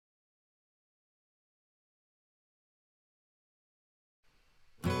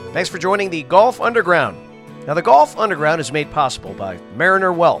Thanks for joining the Golf Underground. Now, the Golf Underground is made possible by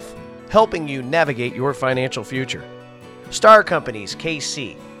Mariner Wealth, helping you navigate your financial future. Star Companies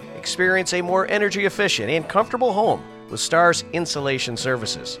KC. Experience a more energy efficient and comfortable home with Star's insulation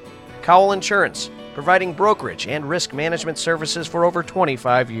services. Cowell Insurance, providing brokerage and risk management services for over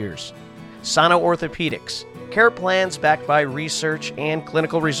 25 years. Sana Orthopedics, care plans backed by research and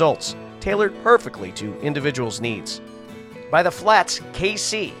clinical results, tailored perfectly to individuals' needs. By The Flats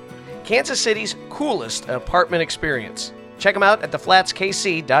KC, Kansas City's coolest apartment experience. Check them out at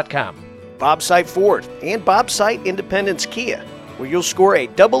theflatskc.com. Bob Sight Ford and Bob Sight Independence Kia, where you'll score a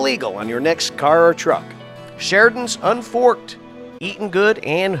double eagle on your next car or truck. Sheridan's Unforked, eating good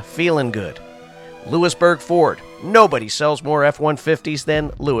and feeling good. Lewisburg Ford, nobody sells more F-150s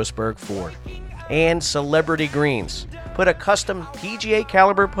than Lewisburg Ford. And Celebrity Greens, put a custom PGA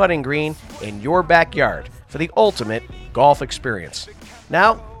caliber putting green in your backyard for the ultimate golf experience.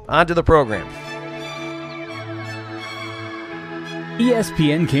 Now, on to the program.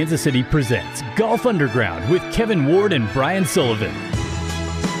 ESPN Kansas City presents Golf Underground with Kevin Ward and Brian Sullivan.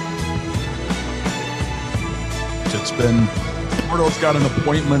 It's been, Gordo's got an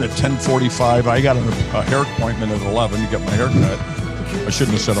appointment at 10:45. I got a hair appointment at 11 to get my hair cut. I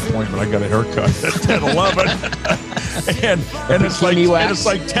shouldn't have said appointment. I got a haircut at 10:11. and it's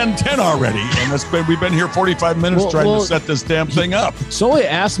like 10:10 already. And we've been here 45 minutes trying to set this damn thing up. Sully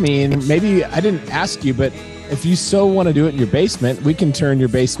asked me, and maybe I didn't ask you, but if you so want to do it in your basement, we can turn your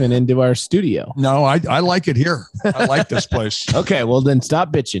basement into our studio. No, I like it here. I like this place. Okay, well then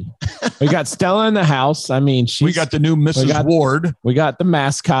stop bitching. We got Stella in the house. I mean, we got the new Mrs. Ward. We got the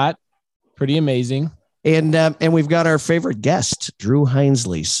mascot. Pretty amazing. And we've got our favorite guest, Drew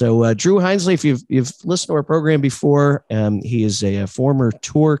Hinesley. So Drew Hinesley, if you've listened to our program before, he is a former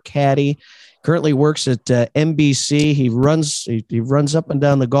tour caddy. Currently works at NBC. He runs up and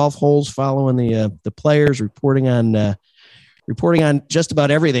down the golf holes, following the players, reporting on just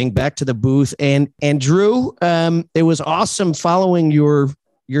about everything. Back to the booth, and Drew, it was awesome following your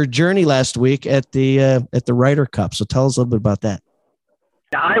journey last week at the Ryder Cup. So tell us a little bit about that.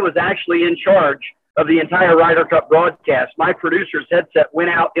 I was actually in charge of the entire Ryder Cup broadcast. My producer's headset went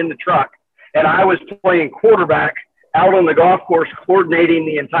out in the truck, and I was playing quarterback out on the golf course, coordinating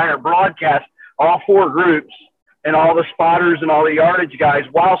the entire broadcast, all four groups and all the spotters and all the yardage guys,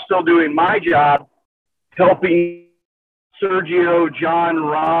 while still doing my job, helping Sergio, John,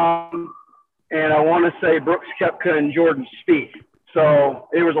 Rahm, and I want to say Brooks Koepka and Jordan Spieth. So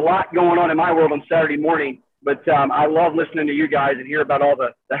there was a lot going on in my world on Saturday morning, but I love listening to you guys and hear about all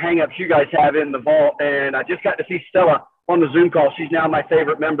the hang-ups you guys have in the vault. And I just got to see Stella on the Zoom call. She's now my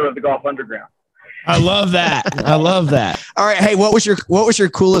favorite member of the Golf Underground. I love that. I love that. All right. Hey, what was your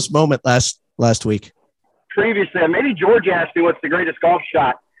coolest moment last week? Previously, maybe George asked me what's the greatest golf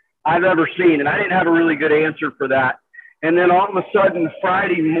shot I've ever seen, and I didn't have a really good answer for that. And then all of a sudden,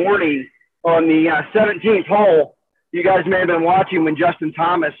 Friday morning on the 17th hole, you guys may have been watching when Justin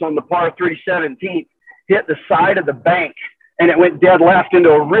Thomas on the par 3 17th hit the side of the bank, and it went dead left into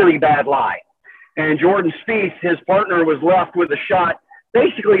a really bad lie. And Jordan Spieth, his partner, was left with a shot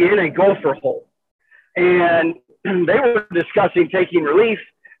basically in a gopher hole. And they were discussing taking relief.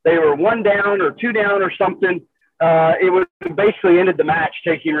 They were 1 down or 2 down or something. It was basically ended the match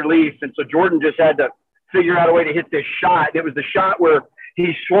taking relief. And so Jordan just had to figure out a way to hit this shot. It was the shot where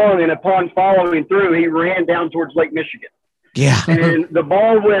he swung, and upon following through, he ran down towards Lake Michigan. Yeah. And the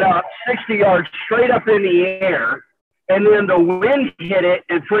ball went up 60 yards straight up in the air. And then the wind hit it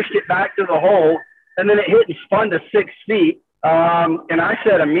and pushed it back to the hole. And then it hit and spun to 6 feet. And I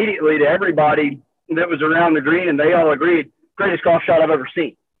said immediately to everybody that was around the green, and they all agreed, greatest golf shot I've ever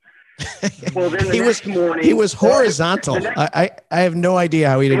seen. Well, then the next morning, he was horizontal. I have no idea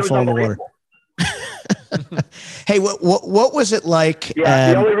how he didn't fall in the water. Hey, what was it like?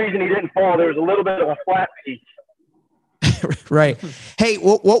 Yeah, the only reason he didn't fall, there was a little bit of a flat piece. Right. Hey,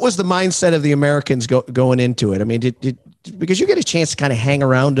 what was the mindset of the Americans going into it? I mean, because you get a chance to kind of hang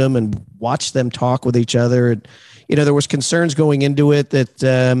around them and watch them talk with each other. And, there was concerns going into it that,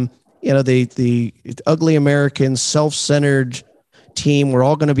 the ugly American, self-centered team were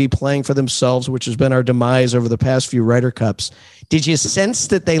all going to be playing for themselves, which has been our demise over the past few Ryder Cups. Did you sense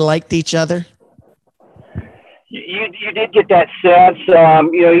that they liked each other? You did get that sense,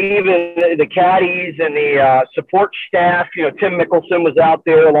 even the caddies and the support staff. Tim Mickelson was out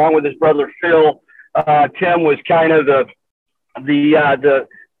there along with his brother Phil. Tim was kind of the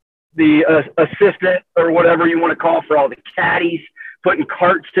assistant or whatever you want to call for all the caddies, putting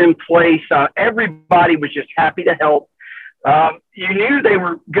carts in place. Everybody was just happy to help. You knew they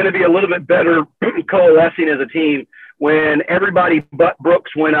were going to be a little bit better coalescing as a team when everybody but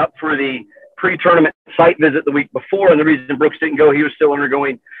Brooks went up for the pre-tournament site visit the week before. And the reason Brooks didn't go, he was still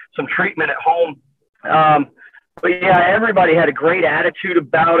undergoing some treatment at home. But yeah, everybody had a great attitude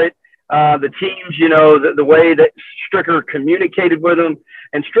about it. The teams, you know, the way that Stricker communicated with them,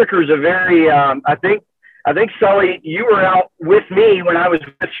 and Stricker's a very, I think Sully, you were out with me when I was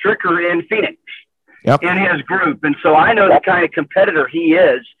with Stricker in Phoenix. Yep. In his group. And so I know the kind of competitor he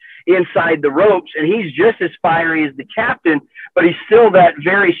is inside the ropes, and he's just as fiery as the captain, but he's still that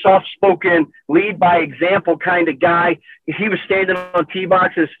very soft-spoken, lead by example kind of guy. He was standing on tee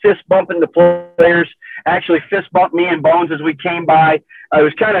boxes, fist bumping the players, actually fist bumped me and Bones as we came by. It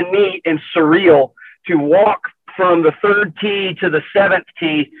was kind of neat and surreal to walk from the third tee to the seventh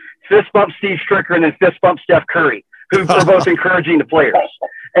tee, fist bump Steve Stricker, and then fist bump Steph Curry, who are both encouraging the players.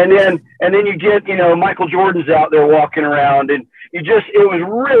 And then you get, you know, Michael Jordan's out there walking around, and it was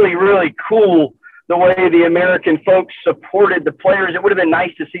really, really cool the way the American folks supported the players. It would have been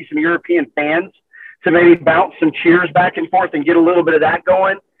nice to see some European fans to maybe bounce some cheers back and forth and get a little bit of that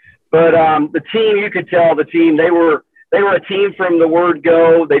going. But the team, you could tell the team, they were a team from the word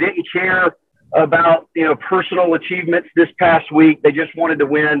go. They didn't care about, you know, personal achievements this past week. They just wanted to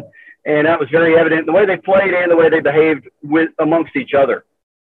win. And that was very evident the way they played and the way they behaved amongst each other.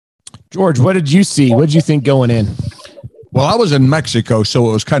 George, what did you see? What did you think going in? Well, I was in Mexico, so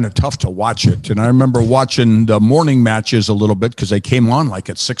it was kind of tough to watch it. And I remember watching the morning matches a little bit because they came on like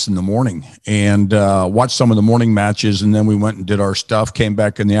at 6 a.m. and watched some of the morning matches. And then we went and did our stuff, came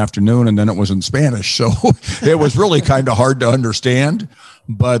back in the afternoon, and then it was in Spanish. So it was really kind of hard to understand.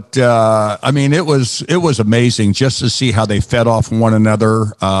 But I mean, it was amazing just to see how they fed off one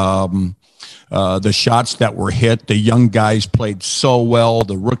another. The shots that were hit, the young guys played so well.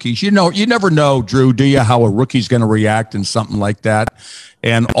 The rookies, you know, you never know, Drew, do you, how a rookie's going to react in something like that?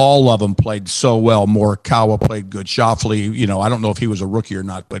 And all of them played so well. Morikawa played good. Schauffele, you know, I don't know if he was a rookie or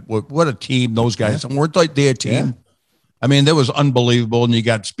not, but what a team those guys. Yeah. Weren't they a team? Yeah. I mean, that was unbelievable. And you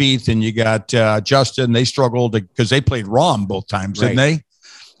got Spieth and you got Justin. They struggled because they played Rahm both times, didn't they?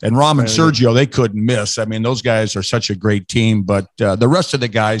 And Rahm and Sergio, they couldn't miss. I mean, those guys are such a great team, but the rest of the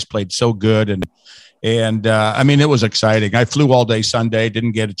guys played so good. And I mean, it was exciting. I flew all day Sunday,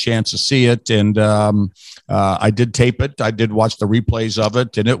 didn't get a chance to see it. And I did tape it. I did watch the replays of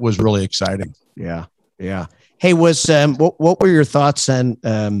it, and it was really exciting. Yeah. Yeah. Hey, what were your thoughts on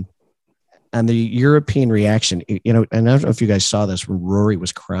the European reaction? You know, and I don't know if you guys saw this when Rory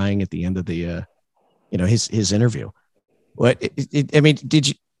was crying at the end of the, his interview. What, I mean,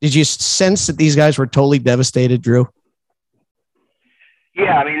 did you sense that these guys were totally devastated, Drew?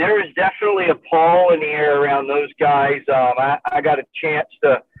 Yeah, I mean, there was definitely a pall in the air around those guys. I got a chance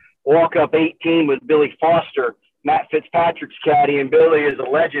to walk up 18 with Billy Foster, Matt Fitzpatrick's caddy, and Billy is a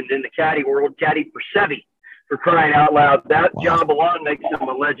legend in the caddy world, caddy for Seve, for crying out loud. That job alone makes him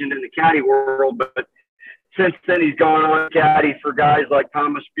a legend in the caddy world. But since then, he's gone on caddy for guys like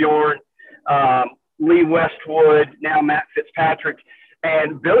Thomas Bjorn, Lee Westwood, now Matt Fitzpatrick.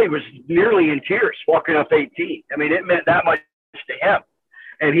 And Billy was nearly in tears walking up 18. I mean, it meant that much to him.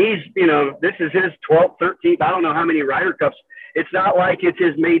 And he's, you know, this is his 12th, 13th, I don't know how many Ryder Cups. It's not like it's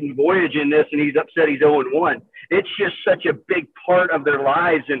his maiden voyage in this and he's upset he's 0-1. It's just such a big part of their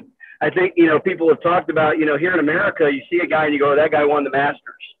lives. And I think, you know, people have talked about, you know, here in America, you see a guy and you go, that guy won the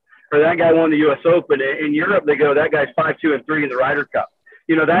Masters, or that guy won the U.S. Open. In Europe, they go, that guy's 5-2-3 in the Ryder Cup.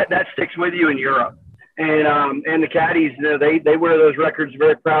 You know, that sticks with you in Europe. And the caddies, you know, they wear those records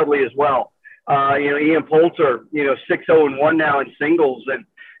very proudly as well. You know, Ian Poulter, you know, 6-0-1 now in singles. And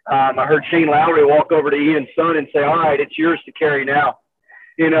I heard Shane Lowry walk over to Ian's son and say, all right, it's yours to carry now.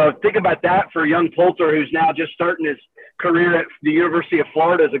 You know, think about that for young Poulter, who's now just starting his career at the University of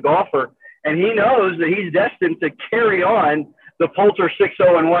Florida as a golfer. And he knows that he's destined to carry on the Poulter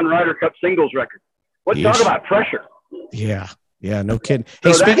 6-0-1 Ryder Cup singles record. Let's talk about pressure. Yeah. Yeah, no kidding.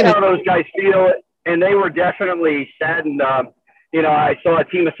 Hey, so that's how those guys feel. And they were definitely saddened. You know, I saw a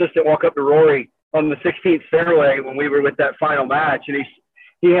team assistant walk up to Rory on the 16th fairway when we were with that final match, and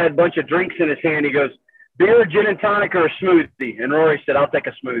he had a bunch of drinks in his hand. He goes, beer, gin and tonic, or a smoothie? And Rory said, I'll take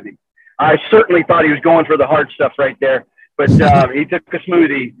a smoothie. I certainly thought he was going for the hard stuff right there, but he took a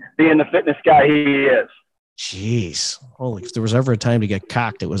smoothie, being the fitness guy he is. Jeez. Holy, if there was ever a time to get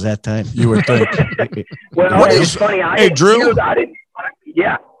cocked, it was that time. You would think. Well, it's funny. Drew?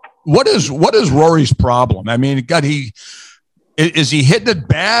 Yeah. What is Rory's problem? I mean, is he hitting it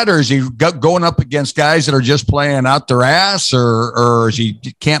bad, or is he going up against guys that are just playing out their ass, or is he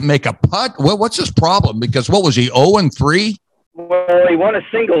can't make a putt? What's his problem? Because what was he, 0-3? Well, he won a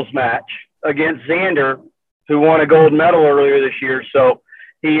singles match against Xander, who won a gold medal earlier this year. So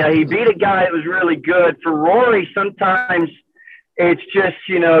He beat a guy that was really good. For Rory, sometimes it's just,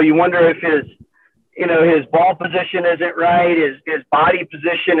 you wonder if his ball position isn't right, his body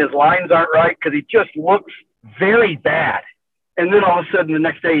position, his lines aren't right, because he just looks very bad. And then all of a sudden the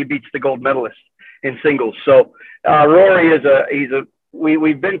next day he beats the gold medalist in singles. So Rory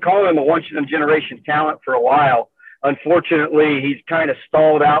we've been calling him a once-in-a-generation talent for a while. Unfortunately, he's kind of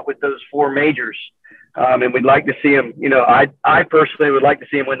stalled out with those 4 majors. And we'd like to see him, I personally would like to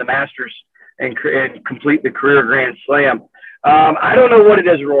see him win the Masters and complete the career Grand Slam. I don't know what it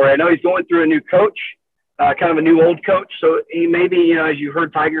is, Rory. I know he's going through a new coach, kind of a new old coach. So he may be, as you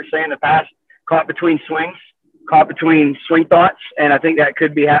heard Tiger say in the past, caught between swing thoughts. And I think that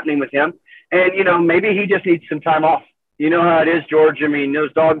could be happening with him. And, maybe he just needs some time off. You know how it is, George. I mean,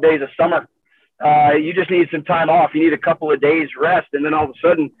 those dog days of summer, you just need some time off. You need a couple of days rest. And then all of a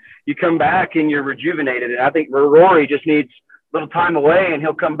sudden you come back and you're rejuvenated. And I think Rory just needs a little time away, and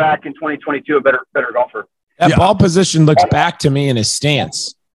he'll come back in 2022 a better golfer. That ball position looks back to me in his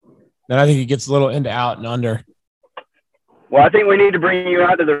stance. Then I think he gets a little into out and under. Well, I think we need to bring you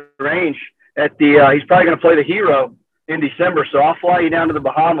out to the range at he's probably going to play the Hero in December. So I'll fly you down to the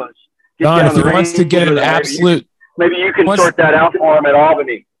Bahamas. Don, if he wants to get an absolute, maybe you can sort that out for him at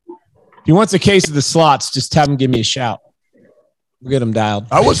Albany. If he wants a case of the slots, just have him give me a shout. We'll get him dialed.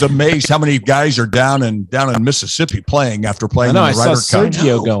 I was amazed how many guys are down in Mississippi playing after playing in the Ryder Cup. I saw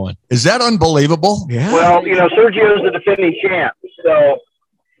Sergio going. Is that unbelievable? Yeah. Well, Sergio's the defending champ. So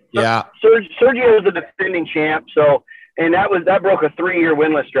yeah, Sergio's the defending champ. So, and that broke a 3-year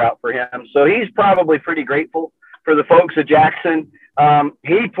winless drought for him. So he's probably pretty grateful for the folks at Jackson.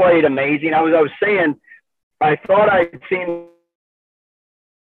 He played amazing. I was saying, I thought I'd seen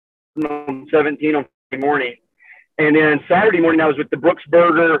on 17 on Friday morning. And then Saturday morning, I was with the Brooks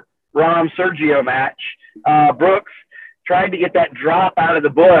Berger Rahm Sergio match. Brooks tried to get that drop out of the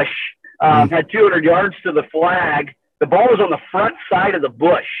bush, had 200 yards to the flag. The ball was on the front side of the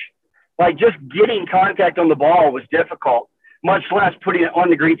bush. Like, just getting contact on the ball was difficult, much less putting it on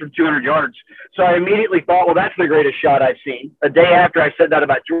the green from 200 yards. So I immediately thought, well, that's the greatest shot I've seen. A day after I said that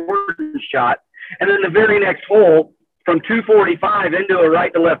about Jordan's shot. And then the very next hole, from 245 into a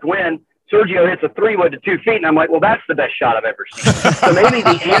right to left wind, Sergio hits a 3-wood to 2 feet, and I'm like, well, that's the best shot I've ever seen. So maybe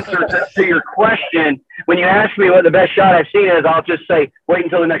the answer to your question, when you ask me what the best shot I've seen is, I'll just say, wait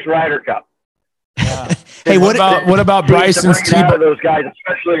until the next Ryder Cup. Yeah. Hey, what about Bryson's T-ball? Those guys,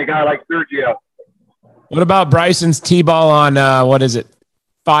 especially a guy like Sergio. What about Bryson's T-ball on,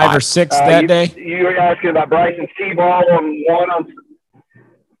 5 or 6 that day? You were asking about Bryson's T-ball on one.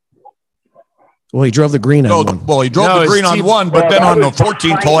 Well, he drove the green on one. Well, he drove the green on one, but then on the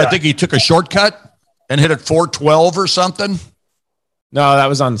 14th hole, I think he took a shortcut and hit it 412 or something. No, that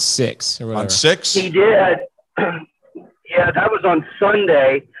was on 6 or whatever. On 6? He did. Yeah, that was on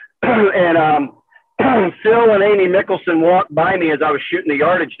Sunday. And Phil and Amy Mickelson walked by me as I was shooting the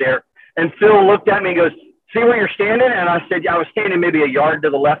yardage there. And Phil looked at me and goes, see where you're standing? And I said, yeah, I was standing maybe a yard to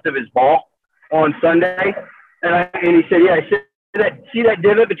the left of his ball on Sunday. And he said, yeah. I said, see that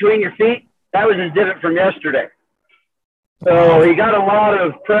divot between your feet? That was his divot from yesterday. So he got a lot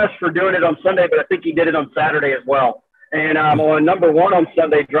of press for doing it on Sunday, but I think he did it on Saturday as well. And on number 1 on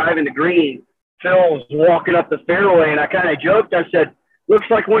Sunday, driving the green, Phil was walking up the fairway, and I kind of joked. I said, looks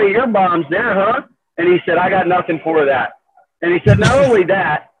like one of your bombs there, huh? And he said, I got nothing for that. And he said, not only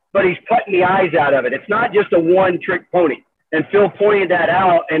that, but he's putting the eyes out of it. It's not just a one-trick pony. And Phil pointed that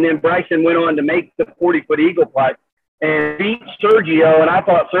out, and then Bryson went on to make the 40-foot eagle putt and beat Sergio, and I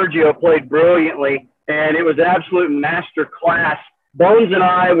thought Sergio played brilliantly, and it was an absolute master class. Bones and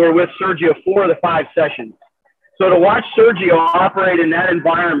I were with Sergio 4 of the 5 sessions. So to watch Sergio operate in that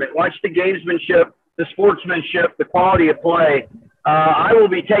environment, watch the gamesmanship, the sportsmanship, the quality of play, I will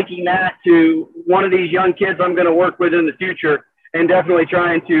be taking that to one of these young kids I'm going to work with in the future and definitely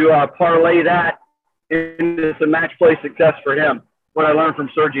trying to parlay that into some match play success for him, what I learned from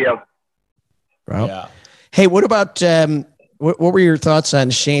Sergio. Wow. Yeah. Hey, what about what were your thoughts on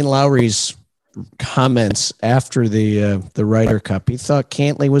Shane Lowry's comments after the Ryder Cup? He thought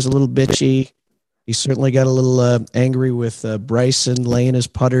Cantlay was a little bitchy. He certainly got a little angry with Bryson laying his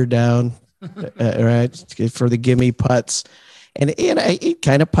putter down, right, for the gimme putts, and he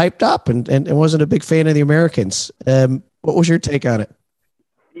kind of piped up and wasn't a big fan of the Americans. What was your take on it?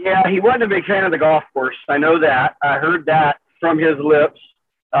 Yeah, he wasn't a big fan of the golf course. I know that. I heard that from his lips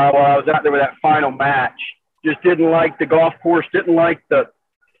while I was out there with that final match. Just didn't like the golf course, didn't like the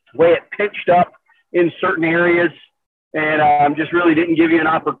way it pitched up in certain areas, and just really didn't give you an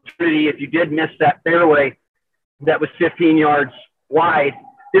opportunity. If you did miss that fairway that was 15 yards wide,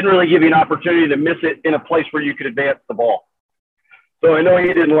 didn't really give you an opportunity to miss it in a place where you could advance the ball. So I know he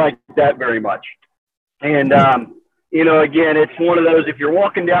didn't like that very much. And, again, it's one of those, if you're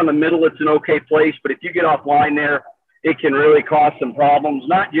walking down the middle, it's an okay place. But if you get offline there, it can really cause some problems,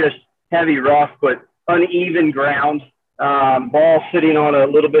 not just heavy rough, but uneven ground, ball sitting on a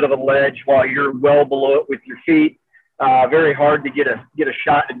little bit of a ledge while you're well below it with your feet. Very hard to get a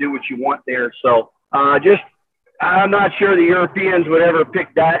shot to do what you want there. So I'm not sure the Europeans would ever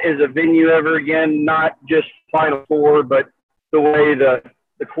pick that as a venue ever again, not just Final Four, but the way the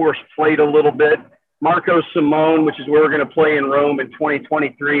course played a little bit. Marco Simone, which is where we're going to play in Rome in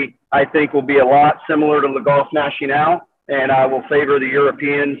 2023, I think will be a lot similar to Le Golf National, and I will favor the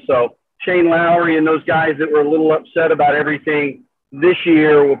Europeans. So Shane Lowry and those guys that were a little upset about everything this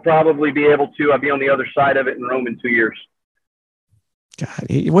year will probably be able to be on the other side of it in Rome in 2 years. God,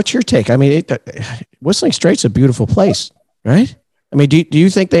 what's your take? I mean, Whistling Strait's a beautiful place, right? I mean, do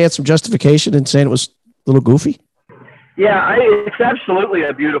you think they had some justification in saying it was a little goofy? Yeah, it's absolutely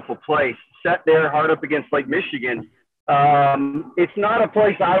a beautiful place. Set there hard up against Lake Michigan. It's not a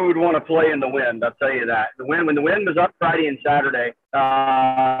place I would want to play in the wind, I'll tell you that. When the wind was up Friday and Saturday,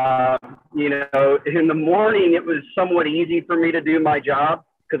 in the morning it was somewhat easy for me to do my job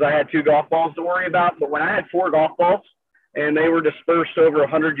because I had 2 golf balls to worry about. But when I had 4 golf balls and they were dispersed over a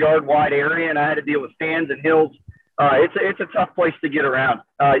 100-yard wide area and I had to deal with fans and hills, it's a tough place to get around.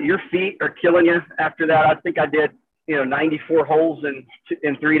 Your feet are killing you after that. I think I did 94 holes in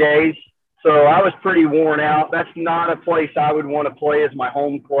 3 days. So I was pretty worn out. That's not a place I would want to play as my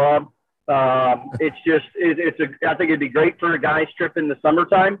home club. I think it'd be great for a guy's trip in the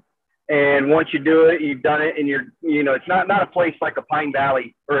summertime. And once you do it, you've done it, and it's not a place like a Pine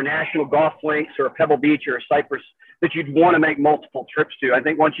Valley or a National Golf Links or a Pebble Beach or a Cypress that you'd want to make multiple trips to. I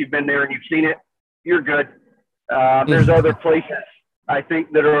think once you've been there and you've seen it, you're good. There's other places, I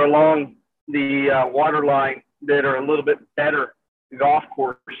think, that are along the waterline that are a little bit better golf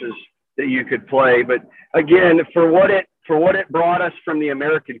courses that you could play. But again, for what it brought us from the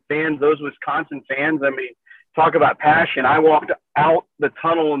American fans, those Wisconsin fans, I mean, talk about passion. I walked out the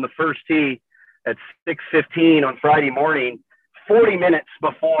tunnel in the first tee at 6:15 on Friday morning, 50 minutes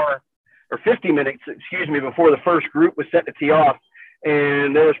before the first group was set to tee off.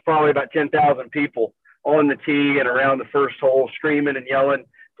 And there was probably about 10,000 people on the tee and around the first hole, screaming and yelling,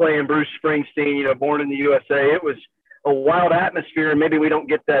 playing Bruce Springsteen, Born in the USA. It was a wild atmosphere, and maybe we don't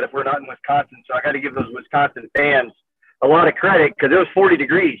get that if we're not in Wisconsin. So I got to give those Wisconsin fans a lot of credit because it was 40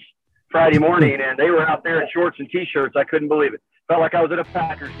 degrees Friday morning, and they were out there in shorts and T-shirts. I couldn't believe it. Felt like I was at a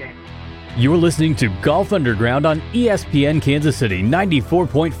Packers game. You're listening to Golf Underground on ESPN Kansas City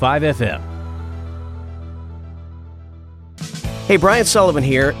 94.5 FM. Hey, Brian Sullivan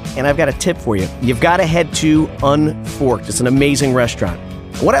here, and I've got a tip for you. You've got to head to Unforked. It's an amazing restaurant.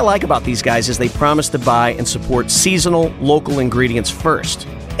 What I like about these guys is they promise to buy and support seasonal, local ingredients first.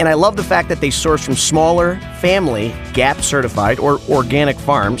 And I love the fact that they source from smaller, family, GAP certified, or organic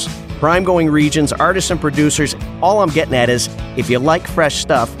farms, prime-going regions, artisan producers. All I'm getting at is, if you like fresh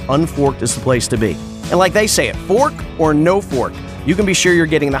stuff, Unforked is the place to be. And like they say it, fork or no fork, you can be sure you're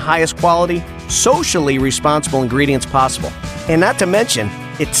getting the highest quality, socially responsible ingredients possible. And not to mention,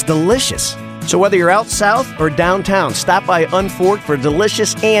 it's delicious. So whether you're out south or downtown, stop by Unforked for a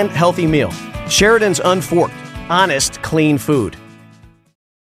delicious and healthy meal. Sheridan's Unforked. Honest, clean food.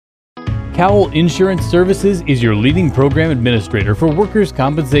 Cowell Insurance Services is your leading program administrator for workers'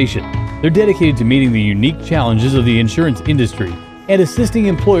 compensation. They're dedicated to meeting the unique challenges of the insurance industry and assisting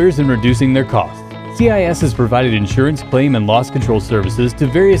employers in reducing their costs. CIS has provided insurance claim and loss control services to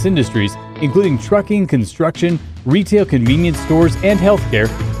various industries, including trucking, construction, retail convenience stores, and healthcare,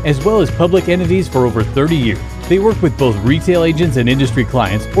 as well as public entities for over 30 years. They work with both retail agents and industry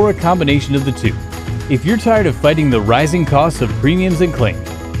clients, or a combination of the two. If you're tired of fighting the rising costs of premiums and claims,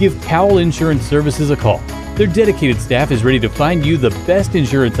 give Cowell Insurance Services a call. Their dedicated staff is ready to find you the best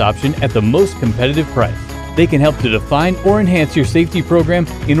insurance option at the most competitive price. They can help to define or enhance your safety program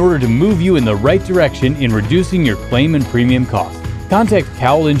in order to move you in the right direction in reducing your claim and premium costs. Contact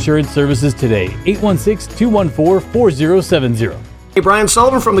Cowell Insurance Services today, 816-214-4070. Hey, Brian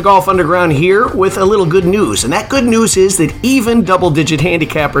Sullivan from the Golf Underground here with a little good news. And that good news is that even double-digit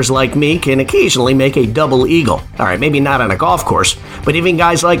handicappers like me can occasionally make a double eagle. All right, maybe not on a golf course, but even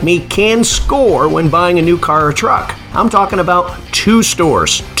guys like me can score when buying a new car or truck. I'm talking about 2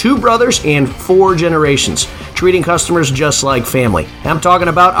 stores, 2 brothers, and 4 generations, treating customers just like family. I'm talking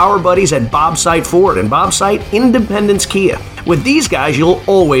about our buddies at Bob Sight Ford and Bob Sight Independence Kia. With these guys, you'll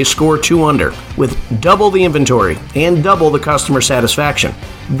always score 2 under, with double the inventory and double the customer satisfaction.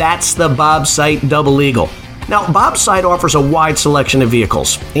 That's the Bob Sight Double Eagle. Now, Bobside offers a wide selection of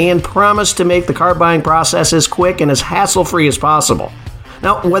vehicles and promise to make the car buying process as quick and as hassle-free as possible.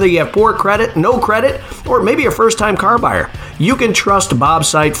 Now, whether you have poor credit, no credit, or maybe a first-time car buyer, you can trust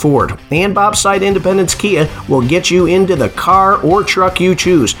Bobside Ford, and Bobside Independence Kia will get you into the car or truck you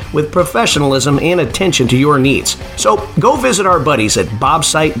choose with professionalism and attention to your needs. So go visit our buddies at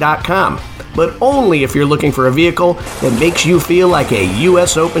bobsite.com, but only if you're looking for a vehicle that makes you feel like a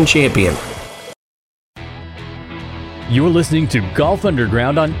U.S. Open champion. You're listening to Golf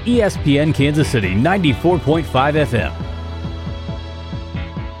Underground on ESPN Kansas City 94.5 FM.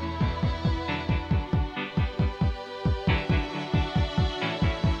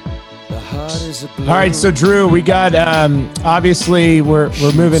 All right, so Drew, we got obviously we're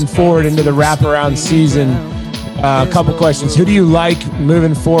moving forward into the wraparound season. A couple questions. Who do you like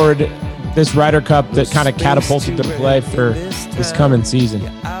moving forward this Ryder Cup that kind of catapulted to play for this coming season?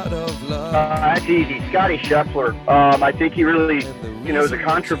 That's easy. Scotty Scheffler. I think he really, is a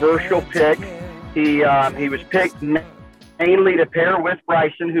controversial pick. He was picked mainly to pair with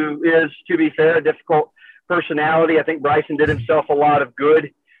Bryson, who is, to be fair, a difficult personality. I think Bryson did himself a lot of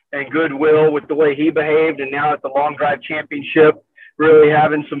good and goodwill with the way he behaved, and now at the Long Drive Championship, really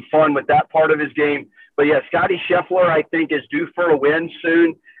having some fun with that part of his game. But yeah, Scotty Scheffler, I think, is due for a win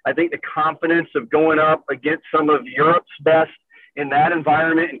soon. I think the confidence of going up against some of Europe's best in that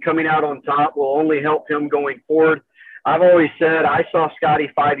environment and coming out on top will only help him going forward. I've always said I saw Scotty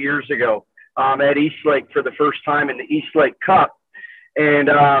 5 years ago at Eastlake for the first time in the Eastlake Cup,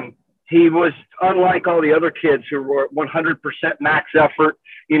 and he was unlike all the other kids who were 100% max effort,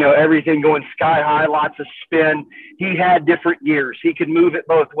 everything going sky high, lots of spin. He had different gears. He could move it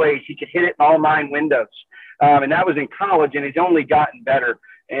both ways. He could hit it in all 9 windows. And that was in college, and he's only gotten better.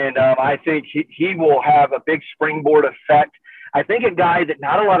 And I think he will have a big springboard effect. I think a guy that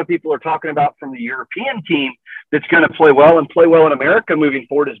not a lot of people are talking about from the European team that's going to play well in America moving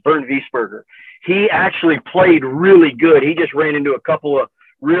forward is Bernd Wiesberger. He actually played really good. He just ran into a couple of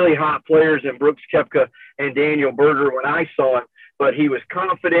really hot players in Brooks Koepka and Daniel Berger when I saw him, but he was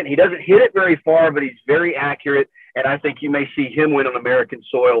confident. He doesn't hit it very far, but he's very accurate, and I think you may see him win on American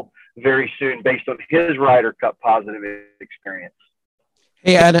soil very soon based on his Ryder Cup positive experience.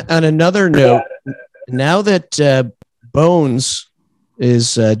 Hey, on another note, now that Bones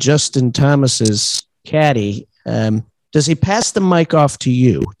is Justin Thomas's caddy, does he pass the mic off to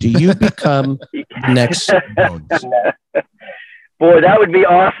you? Do you become the next Bones? Boy, that would be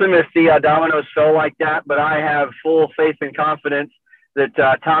awesome if the dominoes fell like that, but I have full faith and confidence that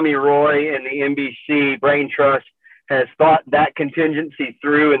Tommy Roy and the NBC Brain Trust has thought that contingency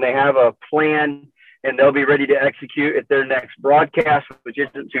through, and they have a plan, and they'll be ready to execute at their next broadcast, which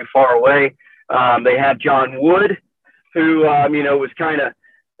isn't too far away. They have John Wood, who, was kind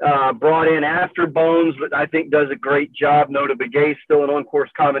of brought in after Bones, but I think does a great job. Nota Begay, still an on-course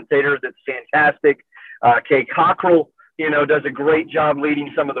commentator that's fantastic. Kay Cockrell, does a great job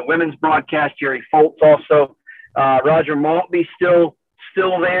leading some of the women's broadcast. Jerry Foltz also. Roger Maltby still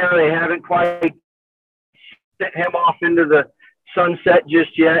there. They haven't quite sent him off into the sunset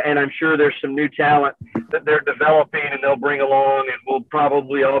just yet, and I'm sure there's some new talent that they're developing and they'll bring along, and we'll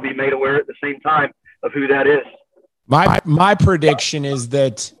probably all be made aware at the same time of who that is. My prediction is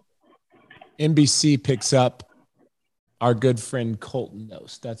that NBC picks up our good friend Colton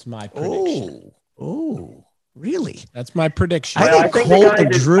Knost. That's my prediction. Oh. Really? That's my prediction. I think Colt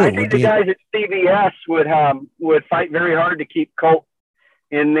and Drew. I think the guys at CBS would fight very hard to keep Colt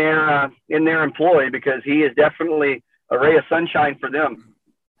in their employ, because he is definitely a ray of sunshine for them.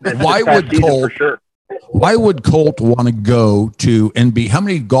 Why would Colt want to go to NBC? How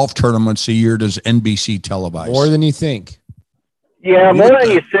many golf tournaments a year does NBC televise? More than you think. Yeah, more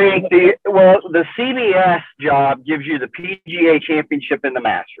than you think. The CBS job gives you the PGA Championship and the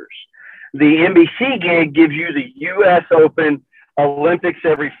Masters. The NBC gig gives you the U.S. Open, Olympics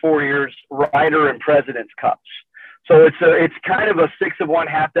every 4 years, Ryder and President's Cups. So it's kind of a 6 of one,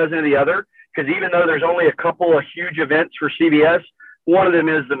 half dozen of the other, because even though there's only a couple of huge events for CBS, one of them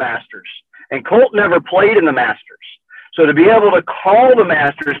is the Masters. And Colt never played in the Masters. So to be able to call the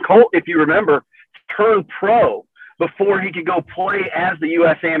Masters, Colt, if you remember, turned pro before he could go play as the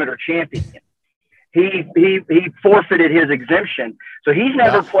U.S. Amateur Champion. He forfeited his exemption. So he's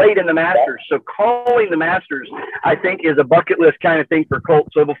never played in the Masters. So calling the Masters, I think, is a bucket list kind of thing for Colt.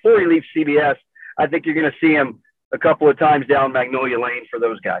 So before he leaves CBS, I think you're going to see him a couple of times down Magnolia Lane for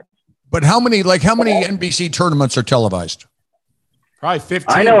those guys. But how many NBC tournaments are televised? Probably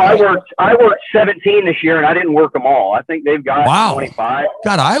 15. I know. I worked 17 this year, and I didn't work them all. I think they've got 25.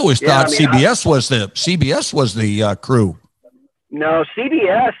 God, I always thought CBS was the crew. No,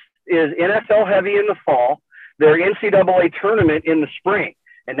 CBS is NFL heavy in the fall. their NCAA tournament in the spring.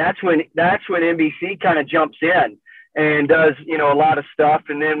 And that's when NBC kind of jumps in and does, a lot of stuff.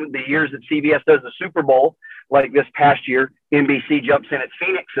 And then the years that CBS does the Super Bowl, like this past year, NBC jumps in at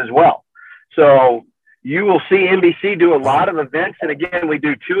Phoenix as well. So you will see NBC do a lot of events. And again, we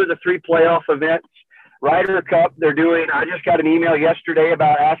do 2 of the 3 playoff events. Ryder Cup, I just got an email yesterday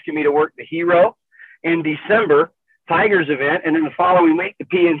about asking me to work the Hero in December, Tigers event, and then the following week, the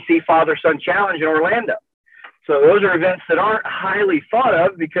PNC Father-Son Challenge in Orlando. So those are events that aren't highly thought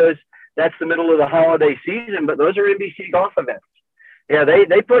of because that's the middle of the holiday season, but those are NBC golf events. Yeah,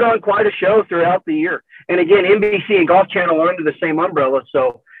 they put on quite a show throughout the year. And again, NBC and Golf Channel are under the same umbrella,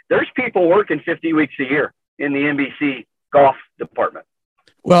 so there's people working 50 weeks a year in the NBC golf department.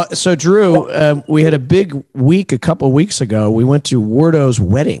 Well, so Drew, we had a big week a couple weeks ago. We went to Wardo's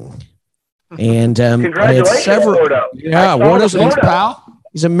wedding, and congratulations, Wardo. Yeah, Wardo's his pal.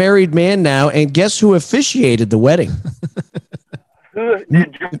 He's a married man now, and guess who officiated the wedding?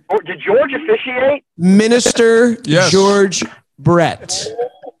 Did George officiate? Minister Yes. George Brett.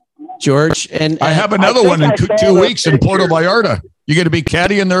 George, and I have another one in 2 weeks in Puerto Vallarta. You going to be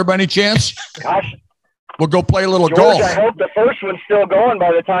caddying there by any chance? Gosh, We'll go play a little George, golf. I hope the first one's still going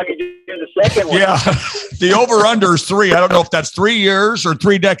by the time you do the second one. Yeah, the over-under is 3. I don't know if that's 3 years or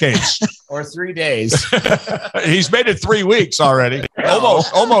 3 decades. Or 3 days. He's made it 3 weeks already.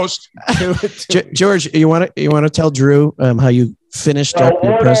 Almost. George, you want to tell Drew how you finished up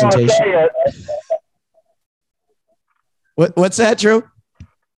your Wardo, presentation? I'll tell you, What's that, Drew?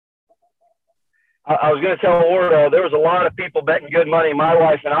 I was going to tell Wardo, there was a lot of people betting good money. My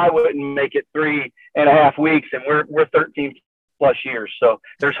wife and I wouldn't make it 3.5 weeks, and we're 13 plus years. So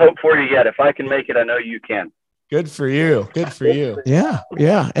there's hope for you yet. If I can make it, I know you can. Good for you. Good for you. Yeah.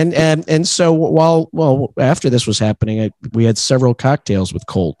 And so after this was happening, we had several cocktails with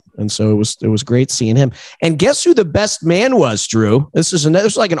Colt, and so it was great seeing him. And guess who the best man was, Drew? This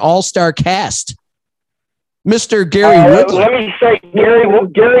was like an all-star cast. Mr. Gary Woodland. Let me say Gary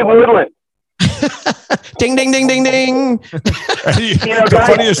Woodland. Ding, ding, ding, ding, ding. The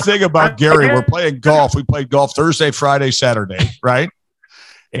funniest thing about Gary, we're playing golf. We played golf Thursday, Friday, Saturday, right?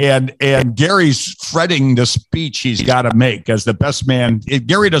 And Gary's fretting the speech he's got to make as the best man.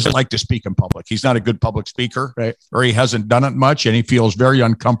 Gary doesn't like to speak in public. He's not a good public speaker, right? Or he hasn't done it much, and he feels very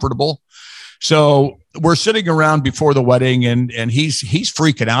uncomfortable. So we're sitting around before the wedding, and he's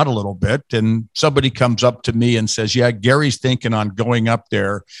freaking out a little bit. And somebody comes up to me and says, "Yeah, Gary's thinking on going up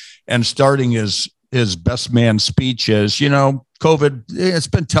there and starting his best man speech is, COVID, it's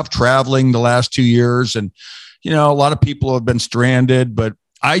been tough traveling the last 2 years. And, a lot of people have been stranded, but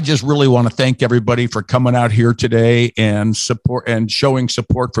I just really want to thank everybody for coming out here today and showing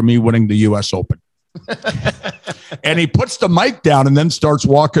support for me winning the US Open." And he puts the mic down and then starts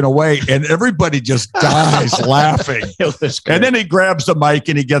walking away, and everybody just dies laughing. And then he grabs the mic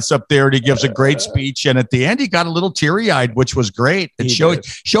and he gets up there and he gives a great speech. And at the end, he got a little teary-eyed, which was great. It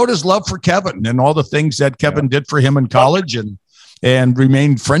showed his love for Kevin and all the things that Kevin did for him in college, and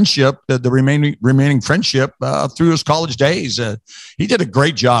remained friendship, the remaining friendship through his college days. He did a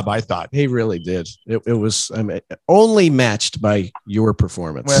great job, I thought. He really did. It was only matched by your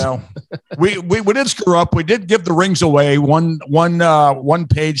performance. Well, we did screw up. We did give the rings away one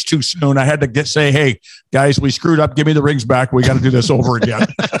page too soon. I had to say, "Hey guys, we screwed up. Give me the rings back. We got to do this over again."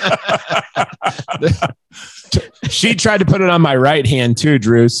 She tried to put it on my right hand too,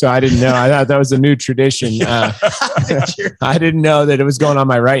 Drew. So I didn't know. I thought that was a new tradition. I didn't know that it was going on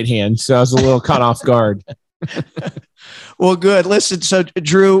my right hand. So I was a little caught off guard. Well, good. Listen, so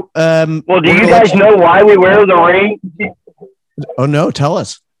Drew. Do you guys know why we wear the ring? Oh no, tell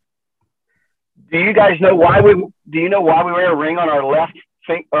us. Do you guys know why we wear a ring on our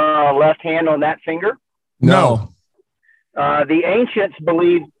left hand on that finger? No. The ancients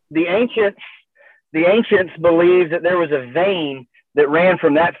believed that there was a vein that ran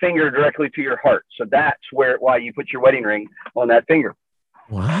from that finger directly to your heart. So that's why you put your wedding ring on that finger.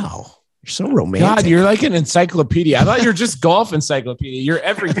 Wow. You're so romantic. God, you're like an encyclopedia. I thought you were just golf encyclopedia. You're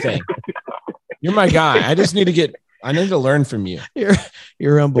everything. You're my guy. I need to learn from you.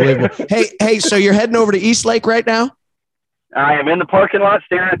 You're unbelievable. Hey, so you're heading over to East Lake right now? I am in the parking lot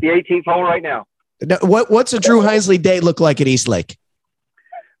staring at the 18th hole right now. What's a Drew Hinsley day look like at East Lake?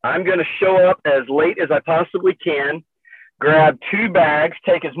 I'm going to show up as late as I possibly can, grab 2 bags,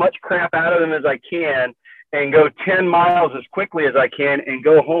 take as much crap out of them as I can, and go 10 miles as quickly as I can and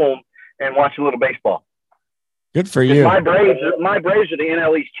go home and watch a little baseball. Good for you. My Braves are the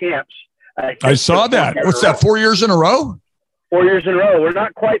NL East champs. I saw that. What's that, 4 years in a row? 4 years in a row. We're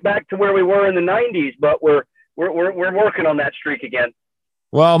not quite back to where we were in the 90s, but we're working on that streak again.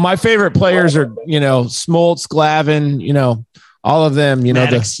 Well, my favorite players are, Smoltz, Glavine, all of them,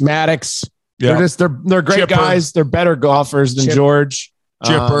 Maddox. the Maddox. Yeah. They're great Chipper. guys. They're better golfers than George.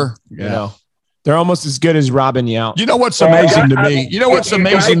 Chipper. They're almost as good as Robin Yount. You know what's amazing to me? You know what's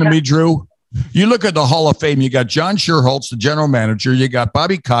amazing to me, Drew? You look at the Hall of Fame, you got John Sherholtz, the general manager. You got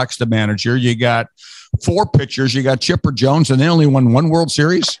Bobby Cox, the manager. You got 4 pitchers. You got Chipper Jones, and they only won 1 World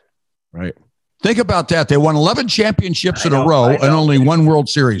Series. Right. Think about that. They won 11 championships in a row and only 1 World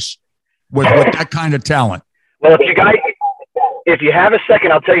Series with that kind of talent. Well, if you have a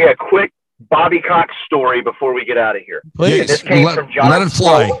second, I'll tell you a quick Bobby Cox story before we get out of here. Please. This came from John let it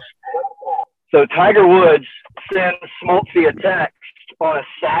fly. Smoltz. So Tiger Woods sends Smoltz a text on a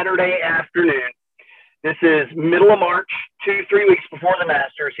Saturday afternoon. This is middle of March, 2-3 weeks before the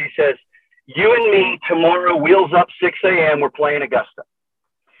Masters. He says, "You and me tomorrow, wheels up 6 a.m. We're playing Augusta."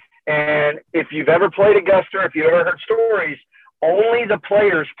 And if you've ever played Augusta, or if you've ever heard stories, only the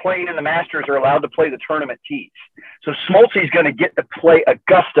players playing in the Masters are allowed to play the tournament tees. So Smoltzy's going to get to play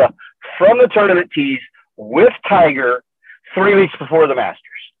Augusta from the tournament tees with Tiger 3 weeks before the Masters.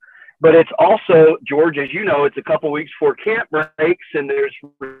 But it's also, George, as you know, it's a couple weeks before camp breaks, and there's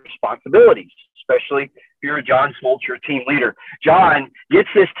responsibilities, especially if you're a John Smoltz, your team leader. John gets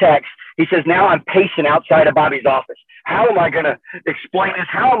this text. He says, "Now I'm pacing outside of Bobby's office. How am I going to explain this?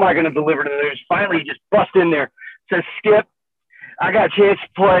 How am I going to deliver the news?" Finally, he just busts in there, says, "Skip, I got a chance to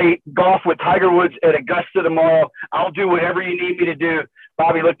play golf with Tiger Woods at Augusta tomorrow. I'll do whatever you need me to do."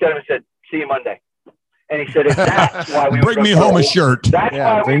 Bobby looked at him and said, "See you Monday." And he said, "If that's why we Bring me home a shirt.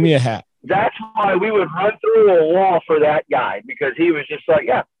 Bring me a hat. That's why we would run through a wall for that guy, because he was just like,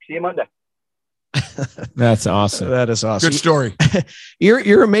 "Yeah, see you Monday." That's awesome. That is awesome. Good story.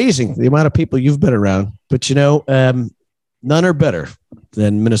 You're amazing. The amount of people you've been around, but none are better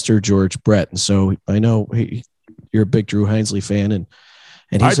than Minister George Brett. And so I know you're a big Drew Hinesley fan, and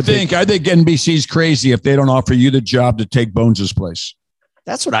I think NBC's crazy if they don't offer you the job to take Bones' place.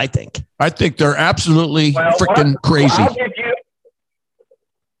 That's what I think. I think they're absolutely freaking crazy. I'll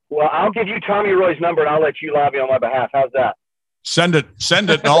give you Tommy Roy's number, and I'll let you lobby on my behalf. How's that? Send it. And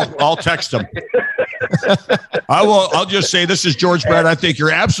I'll text them. I'll just say, this is George Brett. I think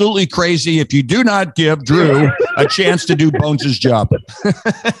you're absolutely crazy if you do not give Drew a chance to do Bones' job.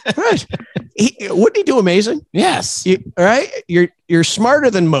 Right. Wouldn't he do amazing? Yes. You're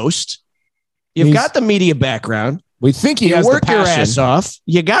smarter than most. You've got the media background. We think he has work the your passion. ass off.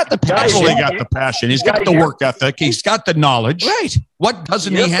 You got the passion. Definitely got the passion. He's got the work ethic. He's got the knowledge. Right. What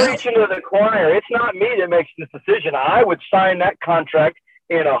doesn't You're he have? preaching to the choir. It's not me that makes this decision. I would sign that contract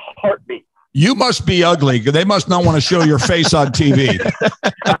in a heartbeat. You must be ugly. They must not want to show your face on TV.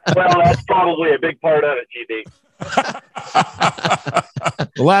 Well, that's probably a big part of it, GB.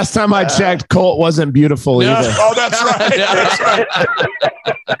 The last time I checked, Colt wasn't beautiful either. Oh, that's right. That's right.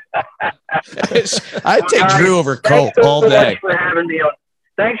 I'd take Drew over Colt all day. Thanks for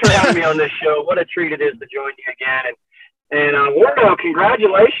having me on this show. What a treat it is to join you again. And Wardo,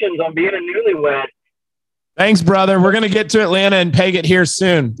 congratulations on being a newlywed. Thanks, brother. We're going to get to Atlanta and peg it here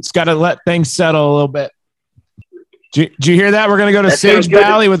soon. It's got to let things settle a little bit. Did you hear that? We're going to go to Sage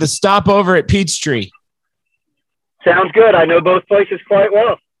Valley with a stopover at Peachtree. Sounds good. I know both places quite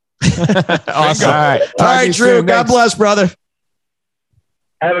well. Awesome. All right, Drew. God bless, brother.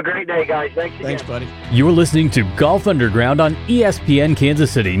 Have a great day, guys. Thanks, buddy. You're listening to Golf Underground on ESPN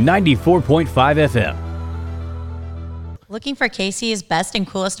Kansas City 94.5 FM. Looking for KC's best and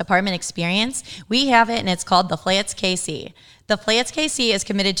coolest apartment experience? We have it, and it's called The Flats KC. The Flats KC is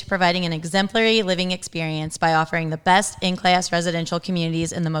committed to providing an exemplary living experience by offering the best in-class residential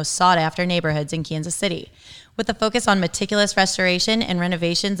communities in the most sought-after neighborhoods in Kansas City. With a focus on meticulous restoration and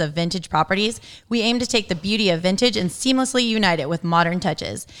renovations of vintage properties, we aim to take the beauty of vintage and seamlessly unite it with modern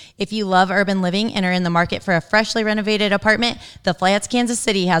touches. If you love urban living and are in the market for a freshly renovated apartment, The Flats Kansas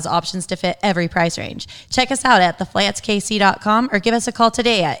City has options to fit every price range. Check us out at theflatskc.com or give us a call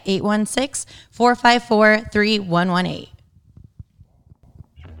today at 816-454-3118.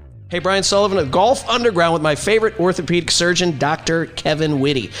 Hey, Brian Sullivan of Golf Underground with my favorite orthopedic surgeon, Dr. Kevin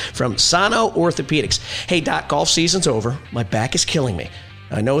Whitty from Sano Orthopedics. Hey, Doc, golf season's over. My back is killing me.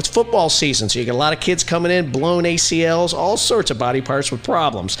 I know it's football season, so you get a lot of kids coming in, blown ACLs, all sorts of body parts with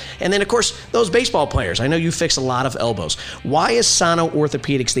problems. And then, of course, those baseball players. I know you fix a lot of elbows. Why is Sano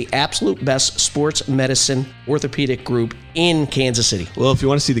Orthopedics the absolute best sports medicine orthopedic group in Kansas City? Well, if you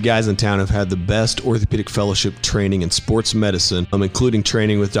want to see the guys in town who've had the best orthopedic fellowship training in sports medicine, including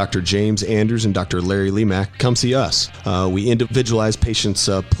training with Dr. James Andrews and Dr. Larry Lemack, come see us. We individualize patients'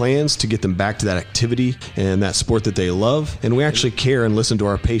 plans to get them back to that activity and that sport that they love, and we actually care and listen to to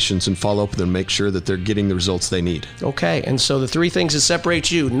our patients and follow up with them and make sure that they're getting the results they need. Okay, and so the three things that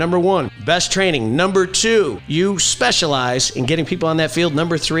separate you: number one, best training; number two, you specialize in getting people on that field;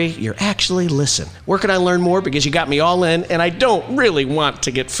 number three, you're actually listen. Where can I learn more? Because you got me all in, and I don't really want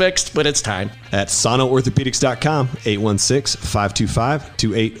to get fixed, but it's time. At SonoOrthopedics.com,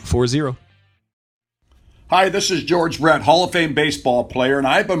 816-525-2840. Hi, this is George Brett, Hall of Fame baseball player, and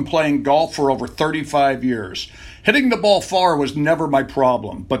I've been playing golf for over 35 years. Hitting the ball far was never my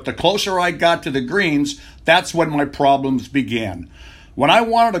problem, but the closer I got to the greens, that's when my problems began. When I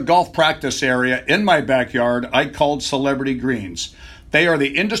wanted a golf practice area in my backyard, I called Celebrity Greens. They are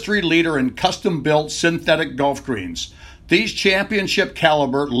the industry leader in custom-built synthetic golf greens. These championship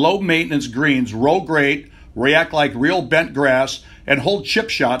caliber, low-maintenance greens roll great, react like real bent grass, and hold chip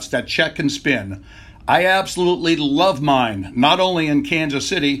shots that check and spin. I absolutely love mine, not only in Kansas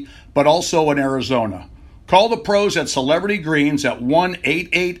City, but also in Arizona. Call the pros at Celebrity Greens at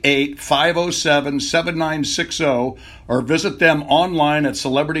 1-888-507-7960 or visit them online at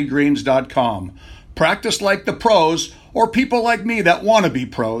celebritygreens.com. Practice like the pros, or people like me that want to be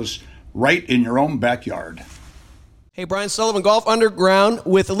pros, right in your own backyard. Hey, Brian Sullivan, Golf Underground,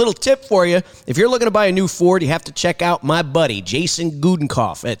 with a little tip for you. If you're looking to buy a new Ford, you have to check out my buddy, Jason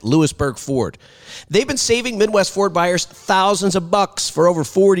Gudenkoff at Lewisburg Ford. They've been saving Midwest Ford buyers thousands of bucks for over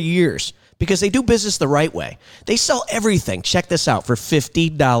 40 years because they do business the right way. They sell everything, check this out, for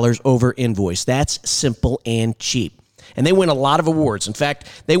 $50 over invoice. That's simple and cheap. And they win a lot of awards. In fact,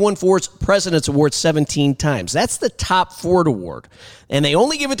 they won Ford's President's Award 17 times. That's the top Ford award. And they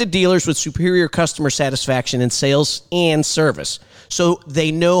only give it to dealers with superior customer satisfaction in sales and service. So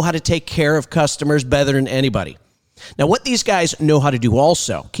they know how to take care of customers better than anybody. Now, what these guys know how to do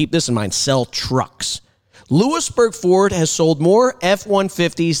also, keep this in mind, sell trucks. Lewisburg Ford has sold more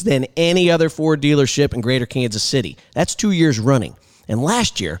F-150s than any other Ford dealership in Greater Kansas City. That's 2 years running. And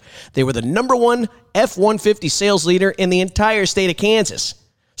last year, they were the number one F-150 sales leader in the entire state of Kansas.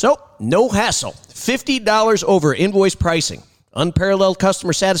 So, no hassle. $50 over invoice pricing, unparalleled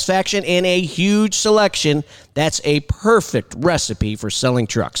customer satisfaction, and a huge selection. That's a perfect recipe for selling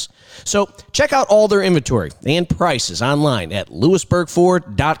trucks. So, check out all their inventory and prices online at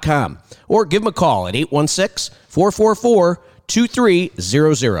lewisburgford.com or give them a call at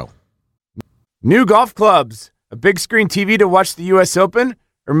 816-444-2300. New golf clubs, a big screen TV to watch the U.S. Open,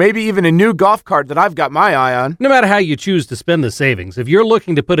 or maybe even a new golf cart that I've got my eye on. No matter how you choose to spend the savings, if you're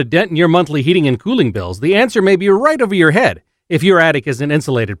looking to put a dent in your monthly heating and cooling bills, the answer may be right over your head. If your attic isn't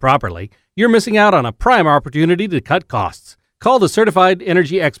insulated properly, you're missing out on a prime opportunity to cut costs. Call the certified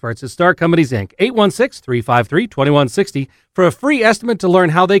energy experts at Star Companies, Inc., 816-353-2160 for a free estimate to learn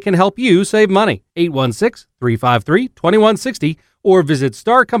how they can help you save money. 816-353-2160 or visit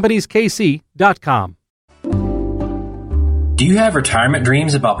starcompanieskc.com. Do you have retirement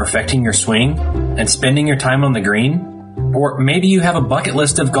dreams about perfecting your swing and spending your time on the green? Or maybe you have a bucket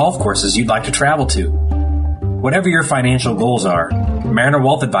list of golf courses you'd like to travel to. Whatever your financial goals are, Mariner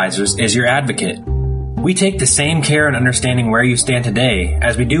Wealth Advisors is your advocate. We take the same care in understanding where you stand today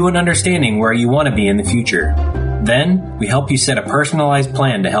as we do in understanding where you want to be in the future. Then, we help you set a personalized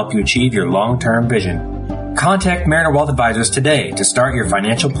plan to help you achieve your long-term vision. Contact Mariner Wealth Advisors today to start your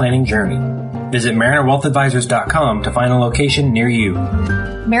financial planning journey. Visit MarinerWealthAdvisors.com to find a location near you.